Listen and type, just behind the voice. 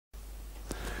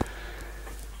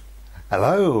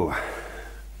Hello.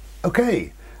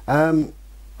 Okay, I've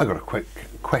got a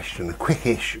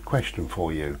quickish question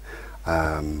for you.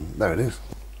 There it is.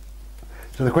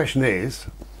 So the question is,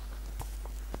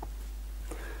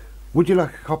 would you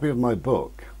like a copy of my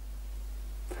book?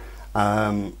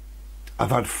 I've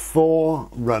had 4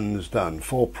 runs done,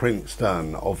 4 prints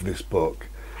done of this book,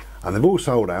 and they've all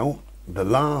sold out. The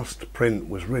last print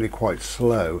was really quite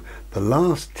slow. The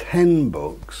last 10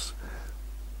 books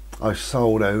I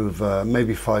sold over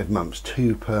maybe 5 months,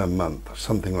 2 per month,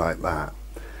 something like that.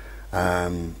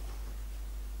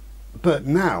 But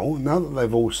now that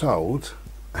they've all sold,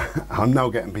 I'm now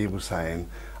getting people saying,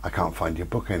 I can't find your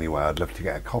book anywhere, I'd love to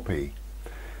get a copy.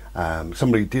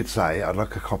 Somebody did say, I'd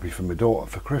like a copy for my daughter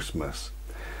for Christmas.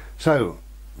 So,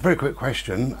 very quick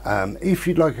question, if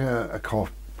you'd like a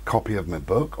copy of my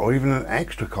book, or even an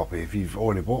extra copy if you've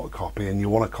already bought a copy and you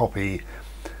want a copy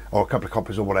or a couple of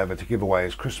copies or whatever to give away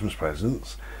as Christmas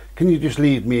presents, can you just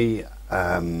leave me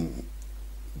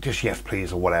just yes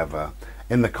please or whatever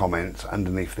in the comments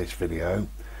underneath this video.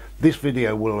 This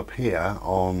video will appear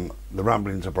on the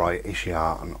Ramblings of Bright,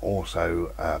 Ishiart, and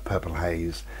also Purple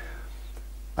Haze,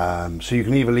 so you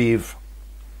can either leave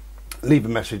a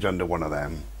message under one of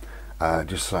them,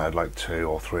 just say I'd like 2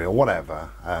 or 3 or whatever.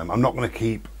 I'm not going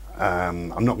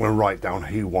to write down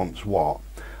who wants what.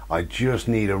 I just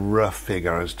need a rough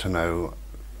figure as to know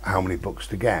how many books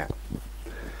to get.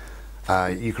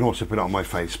 You can also put it on my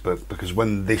Facebook, because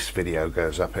when this video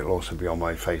goes up it'll also be on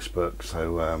my Facebook,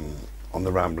 so on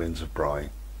the Ramblings of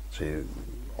Bri, so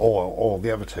or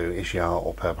the other 2, Ishiart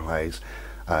or Purple Haze,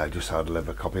 just so I'd leave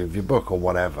a copy of your book or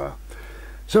whatever.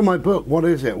 So my book, what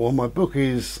is it? Well, my book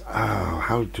is,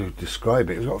 how to describe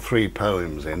it? It's got 3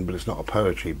 poems in, but it's not a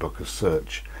poetry book as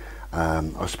such.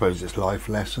 I suppose it's life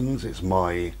lessons, it's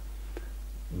my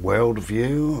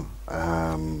worldview,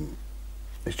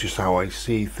 it's just how I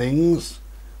see things.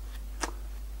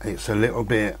 It's a little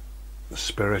bit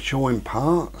spiritual in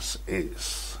parts.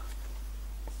 It's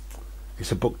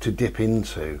a book to dip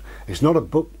into. It's not a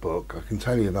book, I can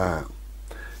tell you that.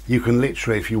 You can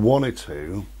literally, if you wanted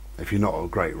to, if you're not a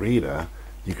great reader,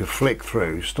 you could flick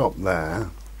through, stop there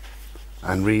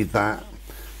and read that.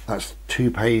 That's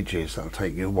 2 pages. That'll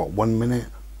take you, what, 1 minute?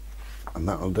 And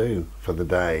that'll do for the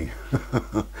day.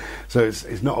 So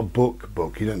it's not a book.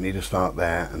 You don't need to start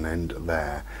there and end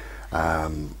there.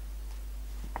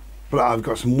 But I've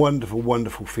got some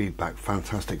wonderful feedback,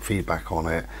 fantastic feedback on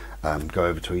it. Go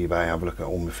over to eBay, have a look at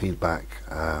all my feedback.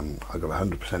 I've got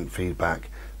 100% feedback.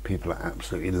 People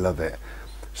absolutely love it.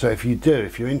 So if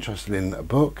you're interested in a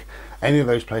book, any of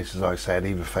those places I said,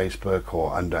 either Facebook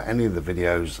or under any of the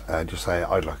videos, just say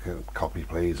I'd like a copy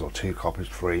please, or 2 copies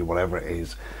free, whatever it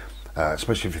is.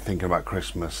 Especially if you're thinking about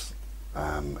Christmas,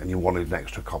 and you wanted an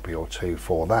extra copy or 2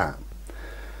 for that.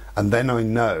 And then I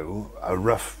know a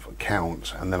rough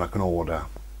count, and then I can order.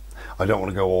 I don't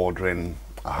want to go ordering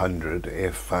 100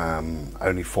 if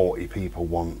only 40 people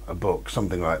want a book,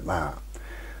 something like that.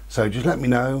 So just let me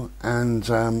know, and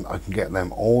I can get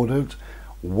them ordered.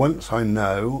 Once I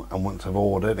know, and once I've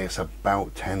ordered, it's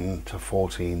about 10 to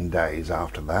 14 days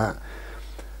after that.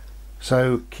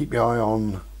 So keep your eye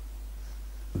on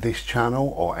this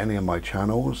channel or any of my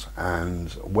channels,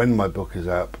 and when my book is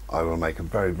up I will make a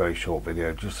very short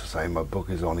video just to say my book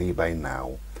is on eBay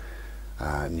now,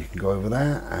 and you can go over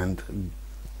there and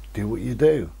do what you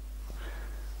do.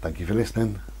 Thank you for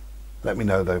listening. Let me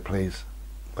know though, please.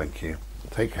 Thank you.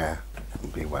 Take care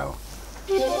and be well.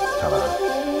 Ta-da.